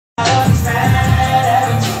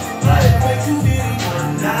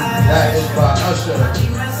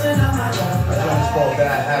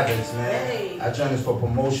That joint is for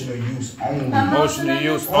promotional use only. Promotional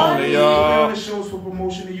use only, y'all. The show's for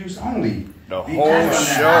promotional use only. The whole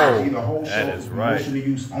show. The whole show that is right. Promotional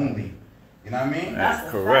use only. You know what I mean? That's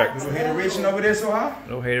correct. No hateration over there, so high?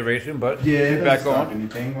 No hateration, but yeah, we back on.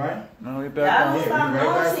 Anything, right? No, we back on. Yeah, we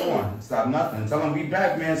right back on. Stop nothing. Tell them we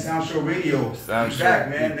back, man. Sound Show Radio. Sound Show. Back,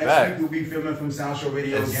 man. Next week we'll be filming from Sound Show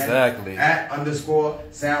Radio again. Exactly.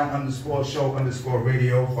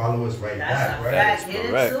 @_sound_show_radio. Follow us right back, right? That is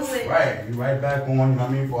correct. Right. We right back on, you know what I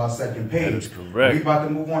mean, for our second page. That is correct. We about to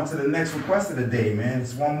move on to the next request of the day, man.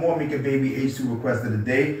 It's one more Mika Baby H2 request of the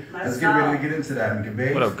day. Let's get ready to get into that, Mika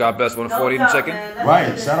Baby. What up, God bless 140 in the check-in?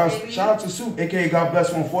 Right. Shout out to Soup, aka God Bless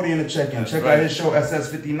 140 in the check-in. Check out his show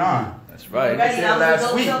SS59. That's right. That was last a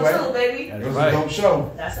dope week, show right? too, baby. It was a dope show.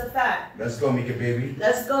 That's a fact. Let's go, Mika Baby.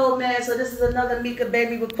 Let's go, man. So this is another Mika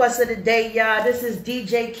Baby request of the day, y'all. This is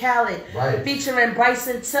DJ Khaled featuring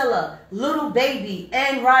Bryson Tiller, Little Baby,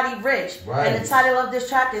 and Roddy Ricch. And the title of this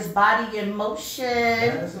track is Body in Motion.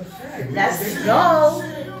 That's a fact. Let's go.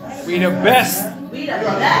 We the best. We the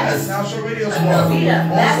best. Sound Show Radio Squad. We the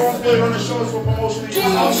best. All songs played on the show is for promotion.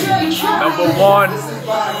 Number one. This is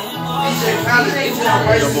by DJ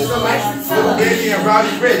Khaled, featuring Bryson Tiller, Little Baby, and Roddy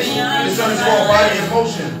Ricch. This song is called Body in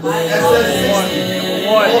Motion. SS60.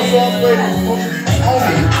 All songs played on promotion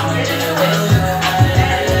only.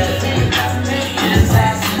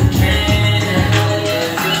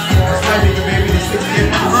 Baby, the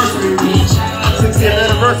 60th anniversary. 60th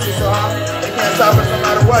anniversary, so they can't stop us no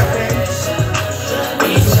matter what, man.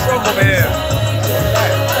 It's a stroke over here.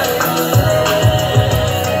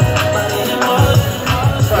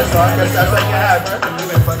 Right, so I guess that's like you have, man. We've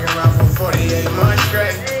been fucking around for 48 months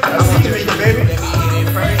straight. That's what you mean, baby.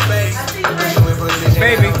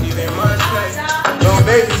 Baby. Little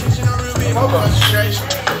baby. Hold on.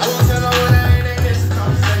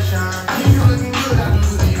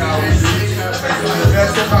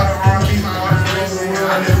 Best about the R&B artists over the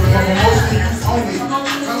world, and for promotion use only.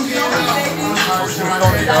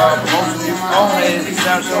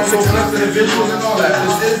 Sound Show. So listen to the visuals and all that.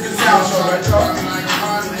 This is the Sound Show, right, y'all?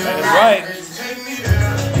 That's right.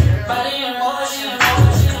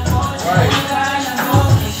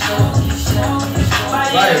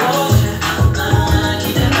 Right.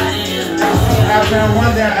 After I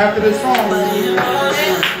run down after the song.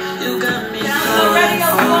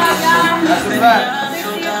 That's a fact.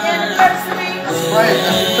 That's right.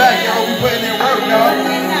 That's a fact, yo. We putting in work, yo.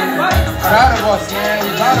 Proud of us, man. We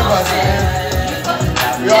proud of us, man.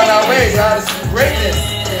 We on our way, y'all. This is greatness.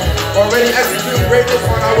 Already executing greatness,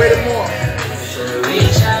 on our way to more.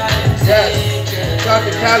 Yes. Shout out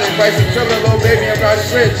to Khaled, Bryson Tiller, Little Baby, and Roddy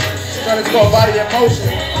Ricch. Trying to call Body in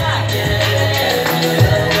Motion.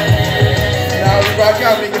 Now we rock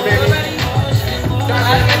out, Mika Baby.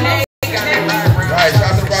 Right,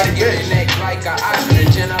 shout out to Roddy Ricch.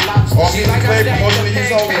 All music played promotion to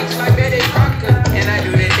use only. And I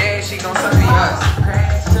do the dance, she gon' suck me up.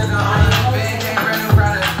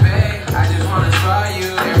 I just wanna try you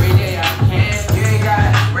every day I can. You ain't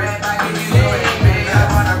got red like you do it, baby. I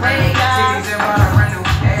wanna run new titties and wanna run new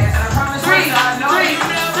ass. And I promise you, I know you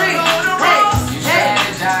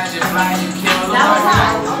strategize just like you kill the one.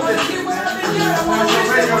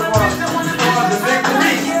 The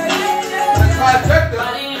victory. The trifecta.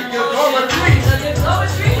 The Gilgora Tree.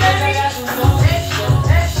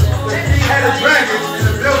 Dragon in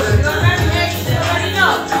the building.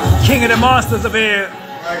 King of the monsters of here.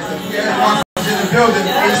 Right, so we had monsters in the building.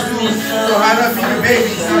 H2, so hot up Mika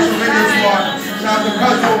Baby. Sound Show Radio Squad. Shout out to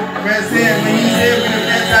Puzzle. Red Sand. When he's here, we're gonna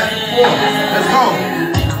dance that before. Let's go.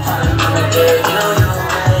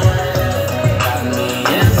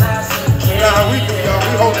 You know how we do, y'all.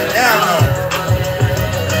 We hold it down, though.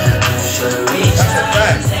 That's a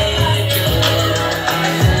fact.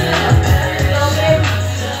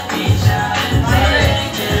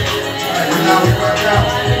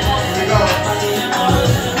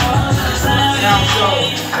 Sound Show,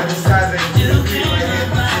 every Saturday, 2 to 3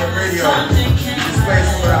 right here on Radio. This place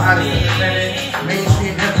for the hottest independent,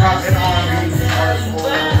 mainstream hip-hop and R&B artists all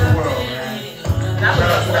over the world, man. Shout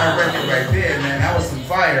out to that record right there, man. That was some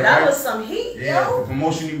fire, right? That was some heat, Yeah, yo. for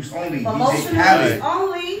promotion use only. Promotion DJ Khaled, use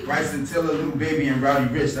only. Bryson Tiller, Little Baby, and Roddy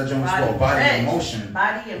Ricch. That joint was called Body in Motion.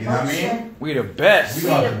 Body in You know what I Motion. mean? We the best. We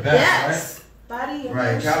are the best, right? Body in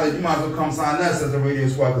Right, Motion. Khaled, you might as well come sign us as a radio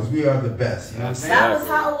squad because we are the best. You know what I'm saying? That was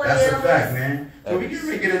how it was. That's a fact, man. So we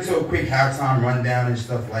can get into a quick halftime rundown and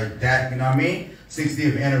stuff like that. You know what I mean?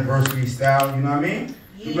 60th anniversary style. You know what I mean?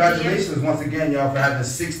 Yeah. Congratulations once again, y'all, for having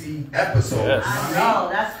 60 episodes. Yes. I know,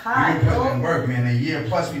 that's high. We've been putting in work, man. A year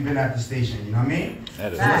plus we've been at the station. You know what I mean?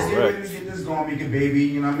 That is So let's get correct. ready to get this going, Mika Baby.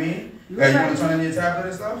 You know what I mean? Hey, you want to turn on your tablet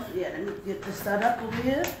and stuff? Yeah, let me get this set up over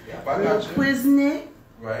here. Yeah, I got you. Quiznik.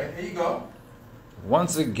 Right, here you go.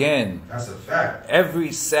 Once again, That's a fact.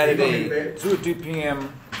 every Saturday, babe. 2 to 3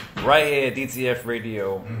 p.m., right here at DTF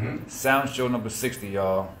Radio, Mm-hmm. Sound Show number 60,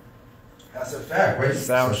 y'all. That's a fact, right?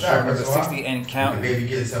 Sound That's a Show fact. number That's why 60 and the counting. baby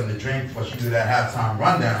getting something to drink before she do that halftime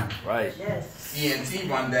rundown. Right. Yes. ENT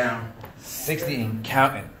rundown. 60 and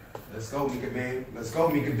counting. Let's go, Mika babe. Let's go,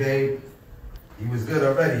 Mika babe. He was good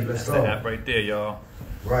already. Let's That's go. the app right there, y'all.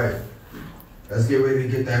 Right. Let's get ready to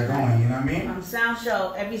get that going. You know what I mean? Sound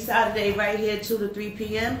Show every Saturday right here, 2 to 3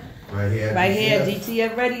 p.m. Right here. Right here,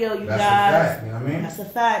 DTF. DTF Radio, you That's guys. a fact. You know what I mean? That's a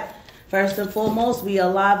fact. First and foremost, we are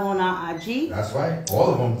live on our IG. That's right.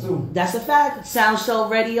 All of them too. That's a fact. Sound Show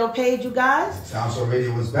Radio page, you guys. Sound Show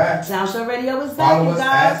Radio was back. Sound Show Radio is back, Follow you us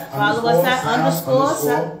guys. at Follow us at underscore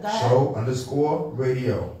show underscore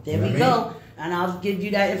radio. There You know we what I mean? go. And I'll give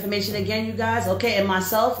you that information again, you guys. Okay, and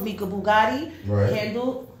myself, Mika Bugatti, Right.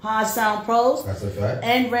 handle High Sound Pros, That's a fact.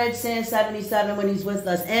 and Red Sand 77 when he's with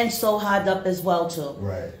us, and So Hard Up as well too.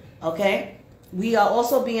 Right. Okay, we are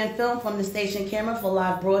also being filmed from the station camera for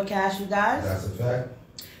live broadcast, you guys. That's a fact.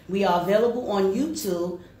 We are available on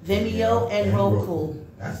YouTube, Vimeo, and Roku.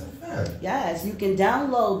 That's a fact. Yes, you can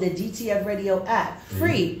download the DTF Radio app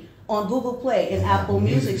free on Google Play and Apple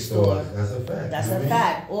Music Store. That's a fact. That's You know a what I mean?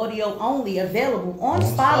 fact. Audio only available on On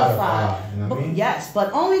Spotify. Spotify, you know what I mean? Yes,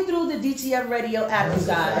 but only through the DTF Radio app, That's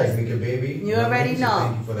you a fact, guys. Mika baby. You already know.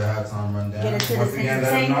 Thank you for the halftime rundown. Get into Once this again,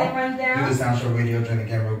 let them entertainment know. rundown. Do the Sound Show Radio drink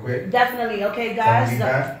again real quick. Definitely. Okay, guys. So we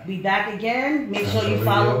back? We back again. Make Sound sure you Show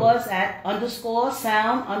follow Radio. us at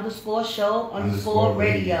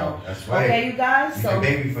 _sound_show_radio. That's right. Okay, you guys. Mika So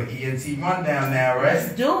baby for ENT rundown now, right?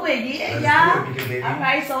 let's do it. Yeah, Let's y'all. do it, Mika baby. All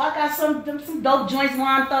right. So I got some dope joints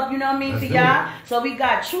lined up. You know what I mean, Let's for do y'all. So we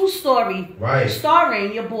got True Story, Right.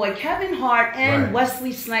 starring your boy Kevin Hart and Right.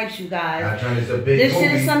 Wesley Snipes. You guys. That joint is a big This movie.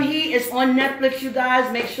 shit is some heat. It's on Netflix, you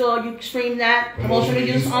guys. Make sure you stream that. Promotional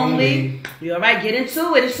use only. You alright? Get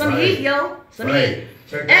into it. It's some Right. heat, yo. Some Right. heat.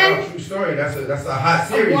 Check that And- out. True Story. That's a hot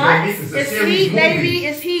series, What? baby. It's a It's series heat, movie. baby.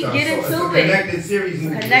 It's heat. Get it's into a it. connected series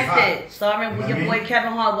movie. It's hot. Connected. Starring You with know your what I boy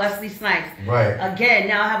Kevin Hart, Wesley Snipes. Right. Again,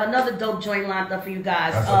 now I have another dope joint lined up for you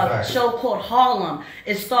guys. That's a A fact. show called Harlem.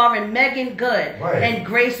 It's starring Megan Good Right. and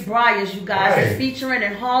Grace Bryars, you guys. Right. It's featuring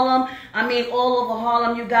in Harlem. I mean, all over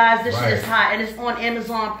Harlem, you guys. This shit Right. is hot. And it's on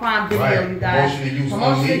Amazon Prime Video, Right. you guys. Promotional use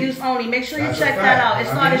Promotional only. use only. Make sure That's you a check fact. that out. It You know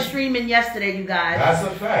what I started mean? streaming yesterday, you guys. That's a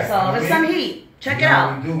fact. You know So what it's I some mean? heat. Check You it know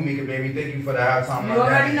out. what we do, Mika baby. Thank you for the halftime You rundown.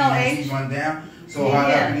 already know, ENT H. rundown. So Yeah. hot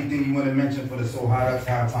up. Anything you want to mention for the So Hot Up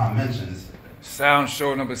halftime mentions? Sound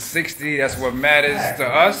Show number 60. That's what matters to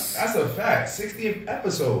us. That's a fact. 60th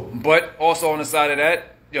episode. But also on the side of that,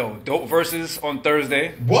 yo, dope verses on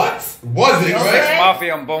Thursday. What was it? Okay. Right?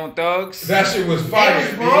 Mafia and Bone Thugs. That shit was fire. It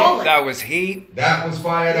was man. rolling. That was heat. That was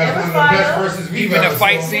fire. It That's was one of the best fire. verses we've Even the ever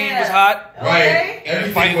fight saw. scene Yeah. was hot. Right. Okay. The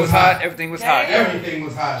Everything fight was hot. Everything was hot. Okay. Everything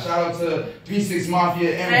was hot. Shout out to P6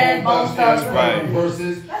 Mafia And and Bone Bone Thugs Thugs. Right.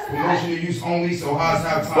 versus That's a promotional use only. So how's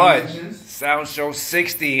halftime But mentions? Sound Show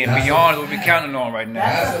 60 and That's beyond a is what we're fact. counting on right now.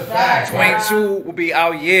 That's That's a a fact. fact. 22 will be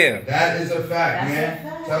our year. That is a fact, That's man. a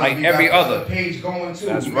fact. Tell Like them we every got the other. page going too.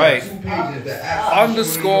 That's We got right. 2 pages. The app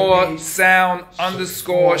Underscore page. sound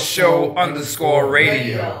underscore show underscore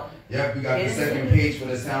radio. Yep, we got the Get second into it. page for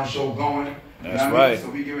the sound show going. That's You know what I mean? right. So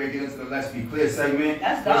we get ready to get into the Let's Be Clear segment.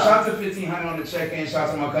 That's But dope. shout out to 1500 on the check-in. Shout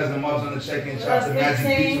out to my cousin Mubs on the check-in. Shout out to up, Magic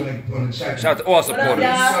 15? Beats on the check-in. Shout out to all supporters.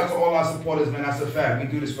 y'all? Shout out to all our supporters, man. That's a fact. We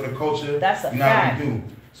do this for the culture. That's a you know how fact. we do.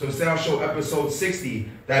 So Sound Show episode 60,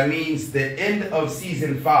 that means the end of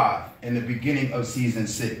season 5 and the beginning of season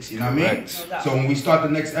 6. You know what I mean? Correct. No doubt. So when we start the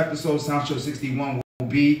next episode, Sound Show 61 will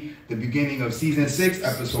be the beginning of season 6,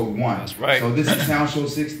 episode 1. That's right. So this is Sound Show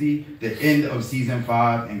 60, the end of season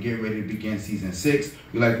 5, and get ready to begin season 6.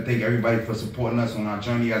 We'd like to thank everybody for supporting us on our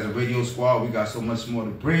journey as a radio squad. We got so much more to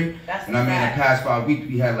bring. That's And I mean, in the fact. past 5 weeks,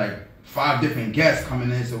 we had like 5 different guests coming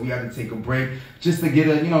in, so we had to take a break just to get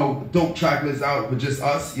a, dope track list out with just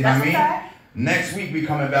us, you know That's what I a mean? fact. Next week, we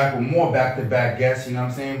coming back with more back-to-back guests, you know what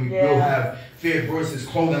I'm saying? We will Yeah. have Fear Versus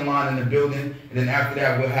clothing line in the building, and then after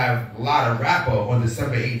that, we'll have a lot of rapper on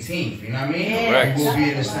December 18th, you know what I mean? Yeah. Correct. Who will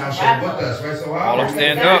be in the sound show Rapper. with us, right? So All how them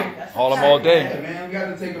stand That's a up. fact. All them all yeah, day. man, we got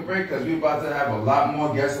to take a break because we're about to have a lot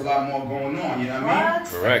more guests, a lot more going on, you know what I mean?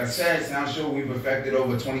 What? Correct. Like I said, Sound Show, we've affected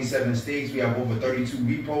over 27 states. We have over 32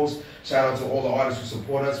 reposts. Shout out to all the artists who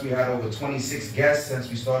support us. We had over 26 guests since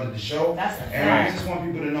we started the show. That's a And fact. we just want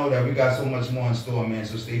people to know that we got so much more in store, man.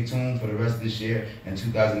 So stay tuned for the rest of this year and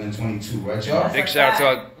 2022, right, y'all? That's Big a shout out to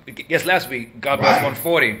fact. our guest last week, God Bless Right.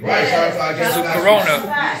 140. Right, shout out to our guest Soup last Corona.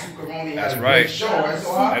 week, Soup Corona He That's had a right. great show, right?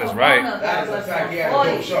 So That is right. That is a fact. He had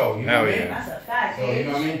a dope show. You know Hell what I mean? yeah. That's a fact. So you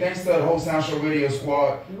know what I mean? Thanks to the whole Sound Show Radio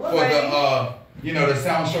squad for the the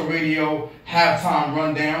Sound Show Radio halftime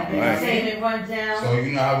rundown. You know what I mean? Entertainment rundown. So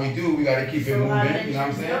you know how we do. We got to keep it moving. You know what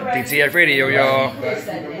I'm saying? DTF Radio, y'all. We got to keep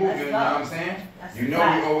it moving. You know what I'm saying? You know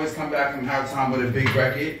we always come back from halftime with a big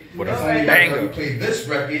record. With a only banger. we played this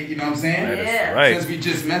record, you know what I'm saying? That is Yeah. right. Since we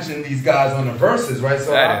just mentioned these guys on the verses, right?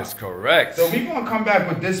 So That is correct. So we're going to come back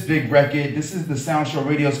with this big record. This is the Sound Show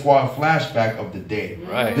Radio Squad flashback of the day.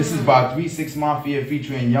 Right. This is by 3-6 Mafia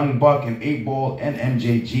featuring Young Buck and 8 Ball and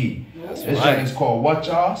MJG. That's This right. joint is called What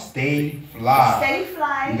Y'all? Stay Fly. Stay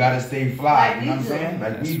fly. You gotta stay fly, Like you know what I'm we do. saying?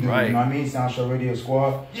 Like That's we do, right. you know what I mean? Sound Show Radio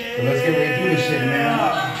Squad. So let's get ready to do this shit,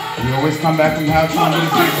 man. We always come back from halftime with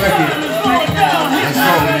a big record. Let's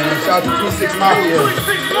go, man. Shout out to 3-6 Mafia.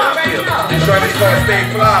 This joint is called Stay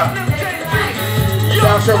Fly.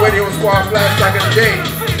 Sound Show Radio Squad flashback of the day.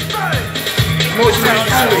 Emotionally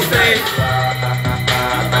truly.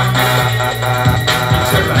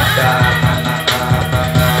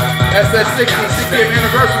 SS60, 60th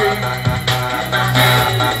anniversary.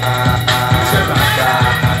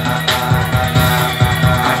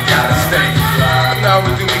 I gotta stay. You know how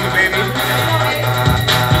we do, nigga, baby.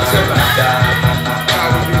 How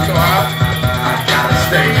we do so hot. I gotta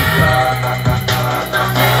stay.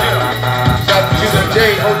 Shout out to Juice and J,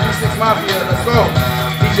 OG6 Mafia, let's go.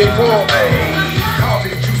 DJ Paul, hey.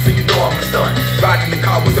 Coffee, juice, and you know I'm a stunt. Riding in the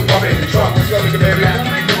car with the bump in the trunk. Let's go, nigga, baby.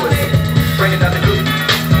 You know it. Bringing out the good.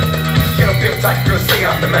 Get a big tight girl, stay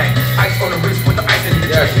out the man. Ice on the wrist with the ice in the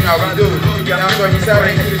chain. Yeah, you know how we do. Yeah, I'm going to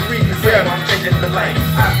Saturday to the street. Yeah, I'm changing the lane.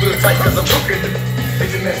 I feel tight cause I'm broken.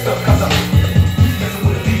 It's messed up cause I'm messing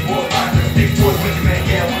with a D-boy. Big toys with the man,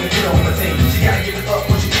 yeah, I wanna get on my team. She gotta give it up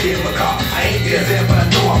when she get in my car. I ain't there, but I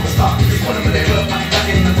know I'm a star. Just wanna put that up, I got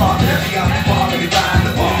in the bar. Let me out the bar, let me find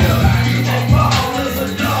the bar.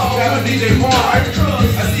 Shout out to DJ Paul, right?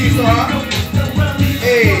 I see you, so hot.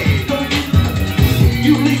 Hey.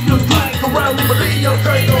 You need to drink around me, but leave your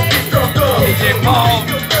train don't get drunk up. DJ Paul.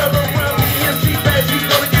 She bad, she's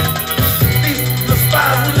gonna get these the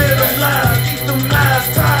spies, we live them lies, keep them lies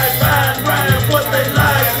tied, fine, rhyme, what they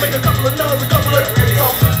lie, make a couple of numbers, a couple of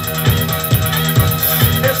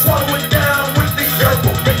and swallow it down with these yerbo,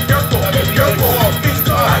 it's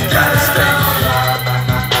gone, I gotta stay.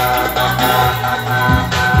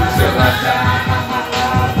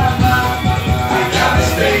 I gotta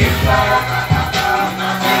stay fly.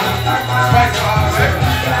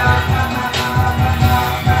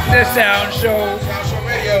 The Sound Show. Sound Show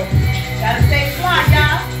Radio. Gotta stay fly,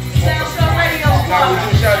 y'all. Sound Show Radio. Now we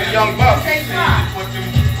do shout out to Young Buck. Stay fly.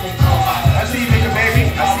 I see you, nigga, baby.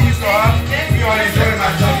 I see you, so hot. We all enjoy my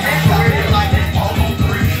Sound Show Radio.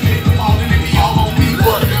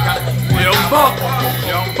 Young Buck.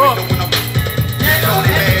 Young Buck.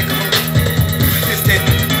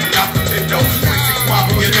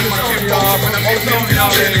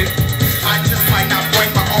 I just might not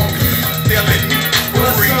bring my own. They'll let me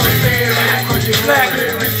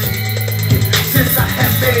since I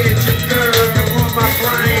have fed your girl, you rule my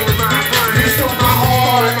brain. You stole my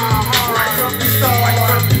heart. Right from the start,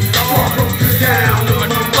 I broke you down.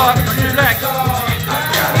 I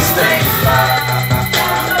gotta stay fly.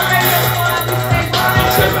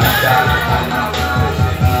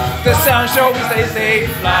 The Sound Show, we stay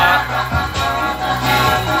fly.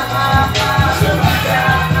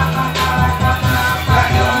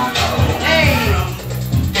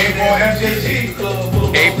 MJG.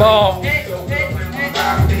 8 Ball.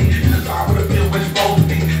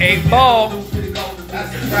 8 Ball.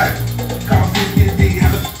 That's the fact.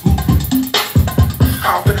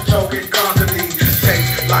 Off in the choke, it comes to me.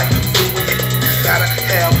 Tastes like food when you gotta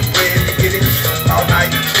have bread to get it. All night,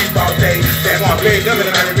 sleep all day. That's Come on, play them in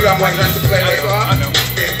the night. We got more guns to play later. I know.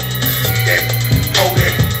 Hold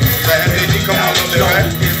it. MJG, come on, little bit,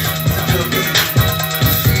 right?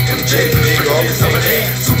 Some of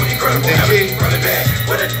that super incredible. Run it back.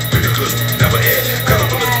 With it, with the kush, never had. Come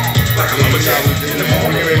on, like a lumberjack. In the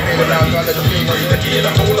morning, again,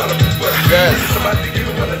 a whole lot of somebody to give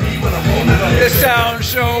it what I need when I'm on The Sound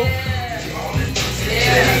Show.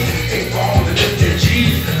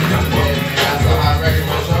 That's a hot record,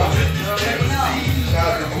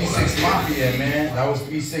 shout out to 3-6 Mafia, man. That was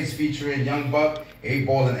 3-6 featuring Young Buck, 8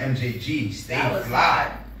 Ball, and MJG. Stay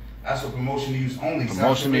fly. That's what promotion use only.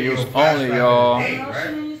 Promotion Radio use flashback only, of the y'all. day, right?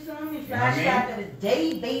 Promotion use only. Flashback of the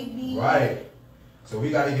day, baby. Right. So we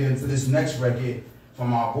got to get into this next record.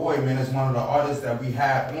 from our boy, man. It's one of the artists that we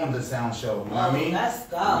had on the Sound Show. You know what I mean? Let's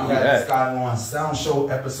go. We had this guy on Sound Show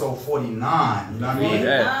episode 49. You know what I mean?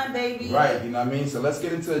 49, baby. Right, you know what I mean? So let's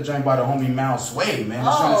get into the joint by the homie Mal Sway, man.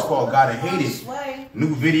 This song is called Gotta Hate It. Sway.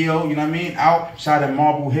 New video, you know what I mean? Out. Shout out to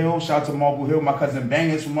Marble Hill. Shout out to Marble Hill. My cousin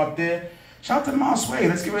Bangers from up there. Shout out to Mal Sway.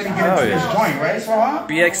 Let's get ready to get into this joint, right? So,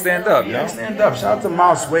 BX stand up, yo. BX stand up. Shout out to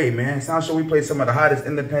Mal Sway, man. Sound Show, we play some of the hottest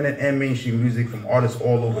independent and mainstream music from artists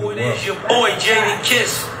all over the world. It is your boy, Jada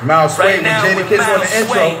Kiss. Mal Sway with now Jada with Kiss on Mal the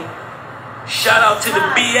intro. Sway. Shout out to the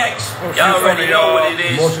BX. Y'all already know what it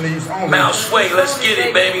is. Emotional use only. Mal Sway, let's get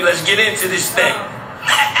it, baby. Let's get into this thing.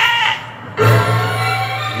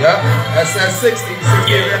 Yep, SS60,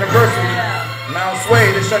 60th anniversary. Mal Sway,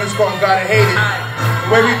 this shit is called Gotta Hate It. The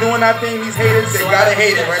way we doing our thing, these haters, they gotta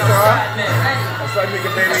hate it, right, y'all? That's right, nigga,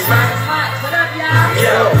 baby. What up, y'all?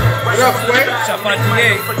 Yo, what up, Sway? Shop on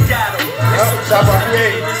DA. Yep, shop on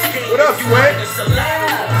DA. What up, Sway?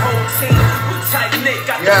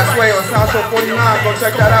 Yeah, Sway on Sound Show 49, go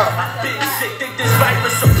check that out. Been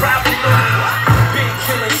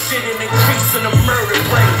killing shit and increasing the murder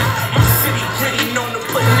rate. My city pretty known to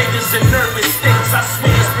put niggas in nervous states. I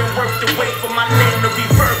swear it's been worth the wait for my name to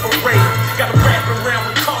reverberate. Gotta wrap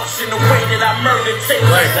around with caution the way that I murder takes.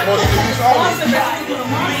 Right, emotional use only.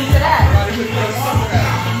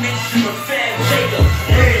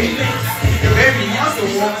 Baby,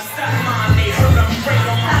 monster walk.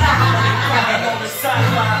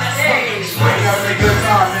 Having a good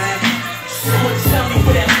time, man. Someone tell me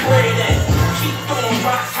where that bread at. Keep throwing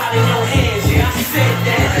rocks hot in your hands. Yeah, I said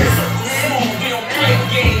that. Small, we don't play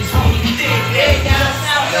games, homie. Dig that.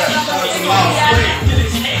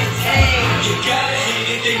 You gotta hate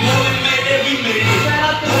it. They know it, man, that we made it.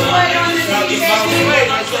 Gotta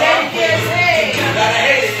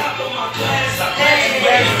hate it. Top of my class, I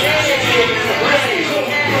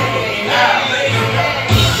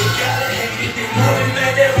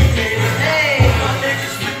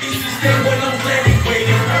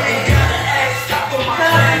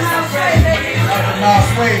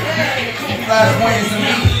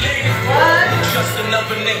just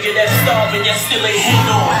another nigga that's starving, yet still ain't hit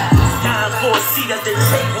on. Time for a seat at the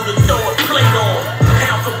table to throw a plate on.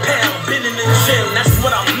 Pound for pound, been in the gym, that's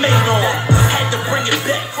what I'm made on. Had to bring it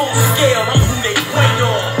back full scale, I'm who they wait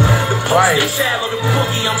on. The poster child of the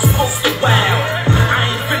boogie, I'm supposed to wow. I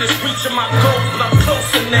ain't finished reaching my goals, but I'm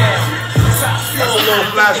closer now. That's a little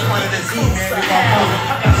flashpoint of this heat, man. We're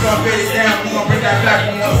gonna fade it down. We're gonna bring that back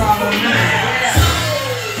one more time on the minute.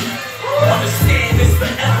 Understand this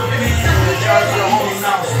forever, man. Shout out to the homie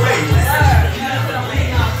Mal Sway.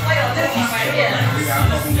 We got a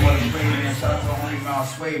couple more to play, man. Shout out to the homie Mal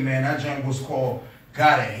Sway, man. That joint was called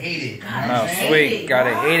Gotta Hate It. Mal Sway,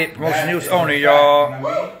 Gotta Hate It. Promotion news only,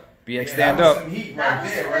 y'all. BX stand up. Some heat right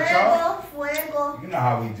there, right, y'all? You know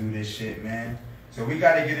how we do this shit, man. So we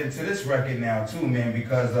got to get into this record now, too, man,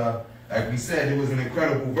 because, like we said, it was an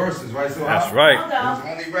incredible verses, right? So That's right. It was the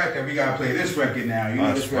only record. We got to play this record now. You know,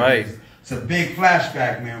 That's this record right. It's a big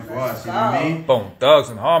flashback, man, for us. You know what I mean? Boom, Thugs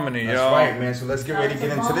and Harmony, That's y'all. right, man. So let's get ready to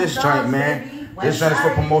get into this joint, man. This joint is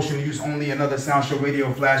for promotional use only. Another Sound Show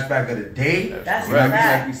Radio flashback of the day. That's right.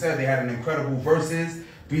 right. Like we said, they had an incredible verses.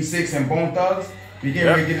 B6 and Bone Thugs. We get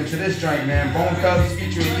ready to get into this joint, man. Bone Thugs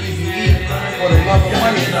featuring Easy E for the love of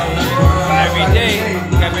money. Every day,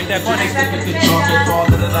 gotta make that money.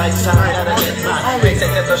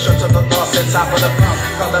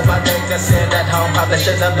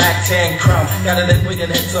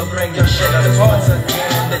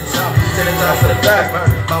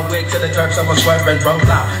 My wig to the dirt, someone swerving, roll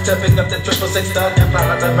out. Tipping up the 666 thug and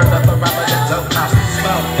plot to murder for robber and dope house.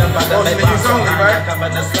 Smoke, gunfire, they bounce on. I come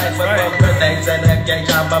in this place with both grenades and a gauge.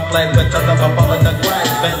 I'm a play with tons of a ball in the grave.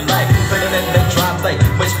 Been like, put it in the drum plate.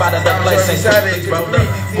 Which spot of the place ain't Saturday, roll up.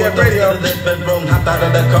 More those in the living room, hopped out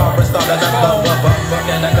of the car and started to blow up.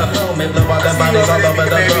 Fucking like a boom, it blew all the bodies all over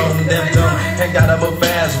the room. Them doom, ain't gotta move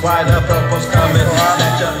fast, wide up, purple's coming.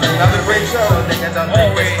 Another great show. Niggas don't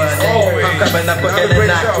think it's funny. I'm coming up quicker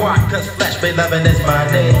than I quack, cause flesh be loving is my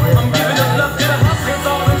name. I'm giving up love to the hustlers,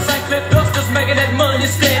 all them St. Cliff dusters, making that money,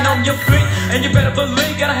 stand on your feet. And you better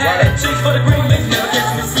believe, gotta have that cheese for the green leaf, never gets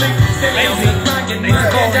me sleep. Stay on the grind, get my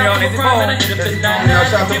head down from the crime, and I hit up and down.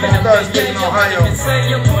 Shout out to Bone Thugs, Dayton, Ohio.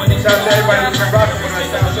 Shout out to everybody who's been rocking with us.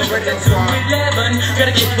 Sound Show Radio Squad.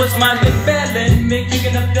 Gotta get what's my lip ballin', me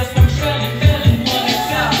kicking up dust from shelling, feeling money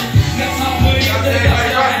sound. That's my way, Shout out to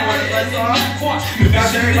everybody rocking with us, right, Squad? Shout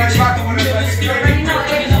out to everybody rocking with us. Let's get ready.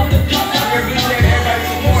 Everybody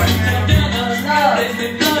supporting, man.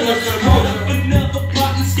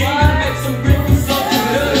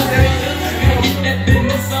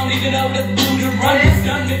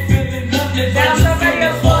 Down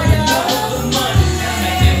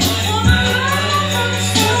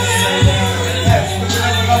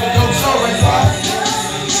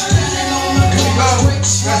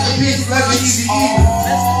peace, legend, easy,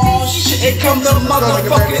 Here come the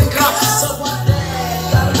motherfucking cops.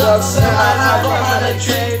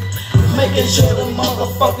 Making sure the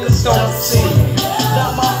motherfuckers don't see.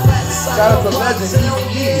 Now my Shout out to legend,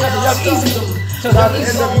 easy, easy. Shout out to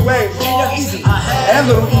NWA, Easy, and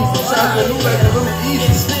Little Easy. Shout out to the new legend, Little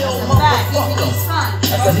Easy.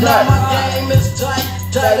 That's a fact. My game is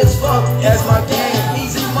tight as fuck. That's my game.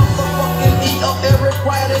 Easy motherfucking eat up every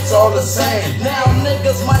quiet. It's all the same. Now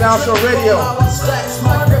niggas might Sound Show Radio. Stacks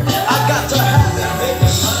my grip. I got to have it, baby.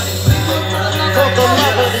 For the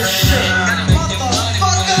love of this shit.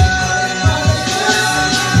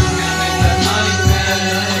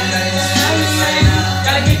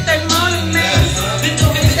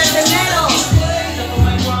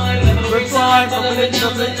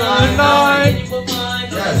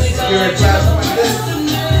 Yes, spirit class like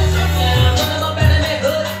this.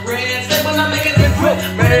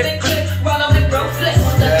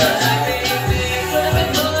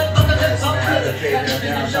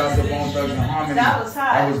 That was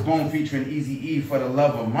hot. I was Bone featuring Easy E for the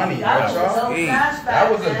love of money. That was a dope flashback.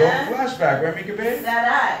 That was a dope man. flashback, right, Mika Bay? That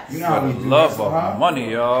act. You know how we do Love this, of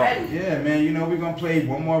money, y'all. Yeah, man. You know we're gonna play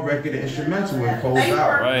one more record, the instrumental, and close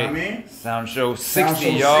out. Right. You know what I mean? Sound Show Sound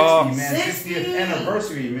 60, Show y'all. 60, man. 60th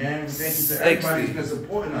anniversary, man. Thank you to everybody who's been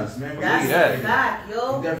supporting us, man. That's that. a fact,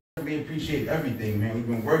 yo. We definitely appreciate everything, man. We've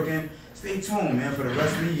been working. Stay tuned, man, for the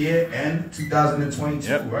rest of the year and 2022,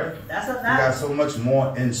 Yep. right? That's a We fact. got so much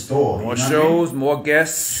more in store. More you know shows, more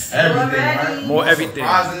guests. what I mean? Everything, right? More everything.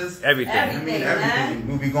 Surprises. Everything. I mean, everything. man.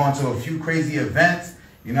 We'll be going to a few crazy events.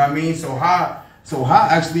 You know what I mean? So Hot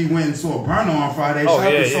actually went and saw Burner on Friday. Oh, Shout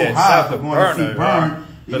out yeah, to So yeah. Hot Shout out for to going to see Burner, Burn.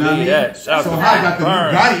 You know what I mean? Believe that. Shout out So to Hot got the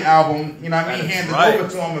Burn. new Gotti album. You know what I That mean? is Handed right. over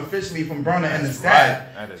to him officially from Burner and the That's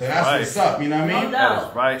Stat. right. That is So that's right. what's up. You know what I mean? No doubt. That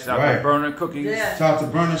is right. Shout out Right. to Burner Cookies. Yeah. Shout out to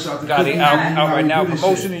Burner. Shout out to Got it Cookies, out, man. You know out how right we now. do this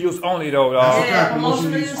Promotion shit. and use only, though, That's y'all. a Yeah, fact.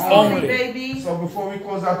 promotional Promotion use is only, only. baby. So before we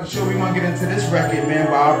close out the show, we want to get into this record, man,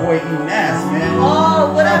 by our boy E Nas, man.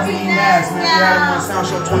 Oh, what Shout up, out to E E Nas, Nas, man. We had him on Sound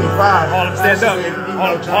Show 25. All them stand up.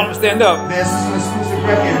 All them stand up. This is an exclusive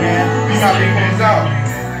record, man. We got big ones out.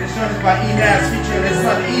 This joint is by E Nas featuring his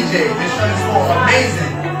son EJ. This joint is called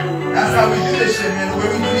Amazing. That's how we do this shit, man. The way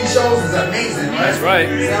we do these shows is amazing, right? That's right.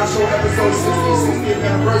 Sound Show episode 60th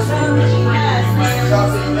anniversary. Shout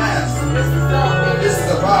out to E Nas. This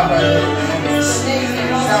is a vibe right here, man.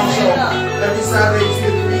 Sound Show every Saturday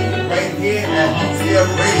 2 to 3 right here at BTF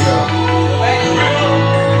Radio.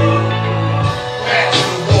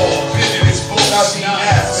 Shout out to E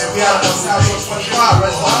Nas, man. We out on Sound Show 25,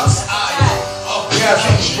 right, Boss? We got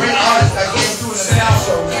some great artists that came through in the Sound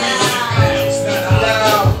Show, man.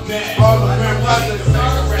 All the great brothers.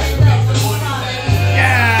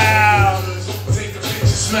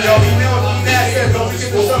 Yo, you know what E Nas said, don't forget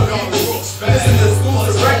to talk on this. This is an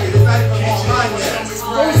exclusive record, it's not even online yet. This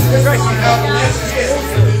is an album next year.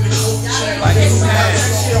 Next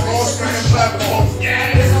year, all streaming platforms.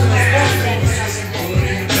 This is an exclusive.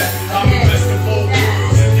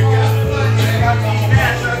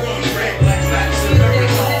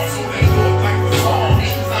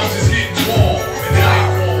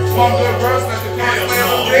 One good verse, let the cat play a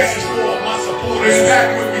little bit. Bring back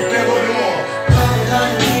with me, play a little bit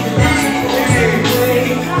more.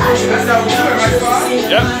 That's how we do it, right, Bob?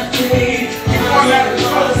 Yep. You want that to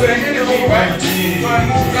go with an energy, right? You want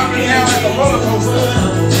to move up and down like a roller coaster.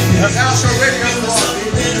 That's how show radio is.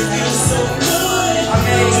 I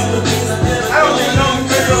mean, I don't even know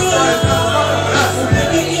if radio started fucking with us,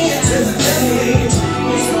 man.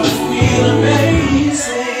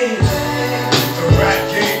 The rap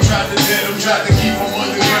game tried to dead him, tried to keep him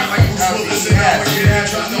underground like he was supposed to now again.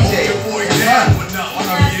 Tried to hold your boy down, but no,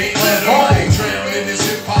 he ain't let him drown in this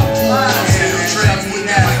hip hop pool. I'm still trapped with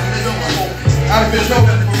that like Out of control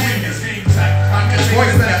at the beginning.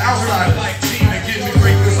 Voice that are outside. like team and give me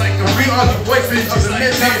breakers like the We are the voices of the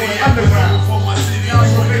mid-level and underground. for my city. Now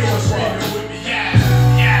you're big on strong.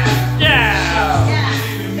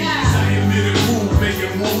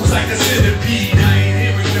 Making moves like a centipede. I ain't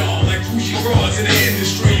hearing y'all like pushy bras in the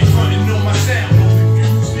industry. Frontin' on my sound, don't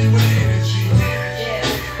confuse me with energy.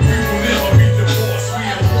 We will never beat the boss. We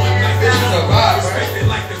are one like This is a vibe, right? respected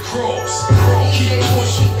like the cross. Keep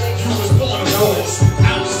pushing. You was born a boss.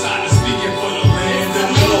 Outside of speaking for the land of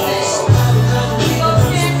the lost.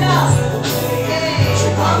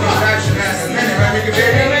 Action as a minute, right, Mika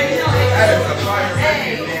Baby? That is a fire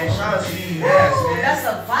record, man. Shout out to E Nas, man. That's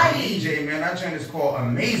a vibe. DJ, man. That joint is called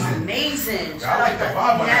Amazing. Amazing. I like the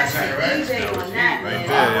vibe on that joint, right? DJ on that, Right man. there,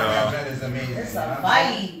 That joint is amazing. It's man. a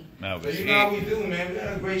vibe. That So was you know how it. we do, man. We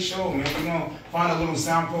got a great show, man. We're going to find a little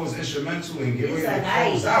Sound Pros instrumental and get It's ready to a night.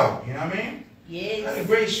 close out. You know what I mean? Yes. That's a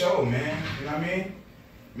great show, man. You know what I mean?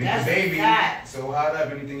 Make That's the baby. that. So hot up.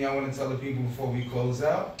 Anything y'all want to tell the people before we close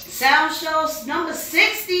out? Sound shows number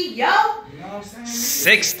 60, yo. You know what I'm saying?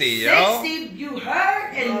 60, yo. 60, you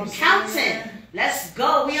heard, You know what and I'm counting. saying? Let's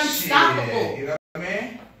go. We unstoppable. Shit, you know what I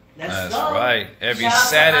mean? Let's That's go. right. Every Shout out to us,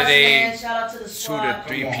 Saturday, man. Shout out to the 2 squad. to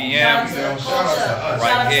 3 Come on. p.m. Shout out to the Shout out to culture. us. Shout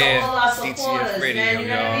Right out here, to all our DTF supporters, Radio, man. You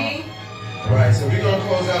know what I y'all. mean? Right, so we're going to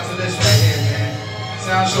close out to this right here, man.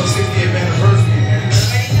 Sound Show 60th anniversary, man. You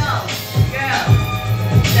already know. Girl.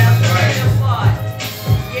 Shout out to the radio squad.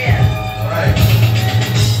 Yeah. Right.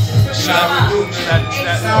 Shout How we do, man.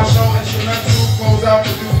 Sound Show instrumental, close out,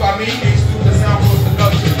 produced by me, H2 the Sound Post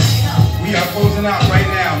Production. We are closing out right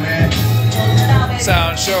now, man.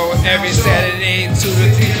 Sound show every Saturday, 2 to 3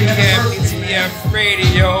 p.m. DTF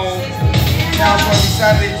Radio. Sound Show every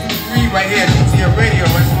Saturday, 2 to 3 right here at DTF Radio,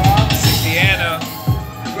 right, Mom? 60ana.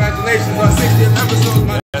 Congratulations on 60th episode,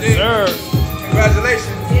 my Yes, G. sir.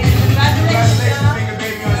 Congratulations. Congratulations, y'all. Big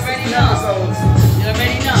Baby on You already 60 know. episodes. You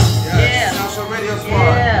already know. Yes. Yeah. Sound Show Radio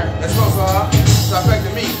Squad. Yeah. Let's go, Saw.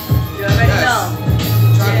 Trifecta me. You already Yes. know.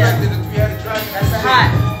 Trifecta the three-headed dragon. That's a hot.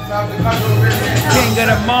 Top of the country business. King of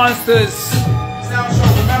the Monsters. Sound Show,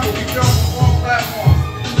 remember, we film on all platforms.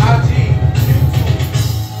 IG,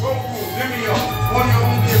 YouTube, Roku, Vimeo. Audio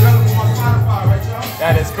only available on Spotify, right, y'all?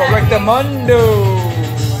 That is Correctamundo.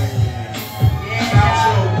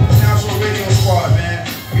 Sound Show Radio Squad, man.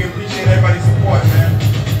 We appreciate everybody's support, man.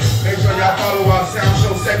 Make sure y'all follow our Sound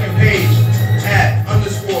Show second page at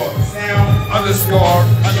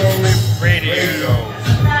 _sound_show Radio.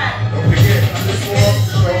 Don't forget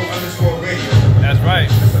 _show_radio. That's right.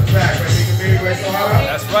 That's a fact, right? Make a baby right so hard.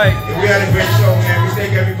 That's right. And we had a great show, man. We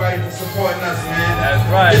thank everybody for supporting us, man. That's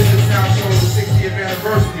right. This is Sound Show's 60th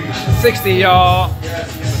anniversary. 60, y'all. Yes,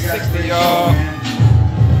 we got a 60, great y'all. show, man.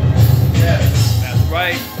 Yes. That's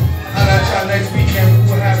right. Holla at y'all next weekend. We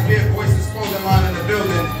will have Big Voices Clothing Line in the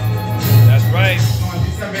building. That's right. On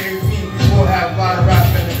December 18th, we will have a lot of rap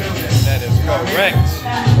in the building. That is You know what I mean? correct.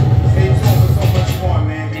 Stay tuned for so much more,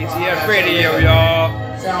 man. We gonna holla DTF at Radio, later. y'all.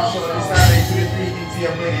 Sound Show every Saturday, 2 to 3,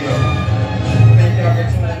 DTF Radio. Thank y'all for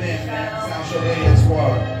tuning in, man. Sound Show Radio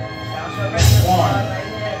Squad. One.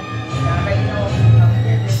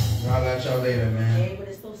 I'll let y'all later, man. What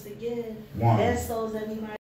it's supposed to give. One. Dead souls, everybody.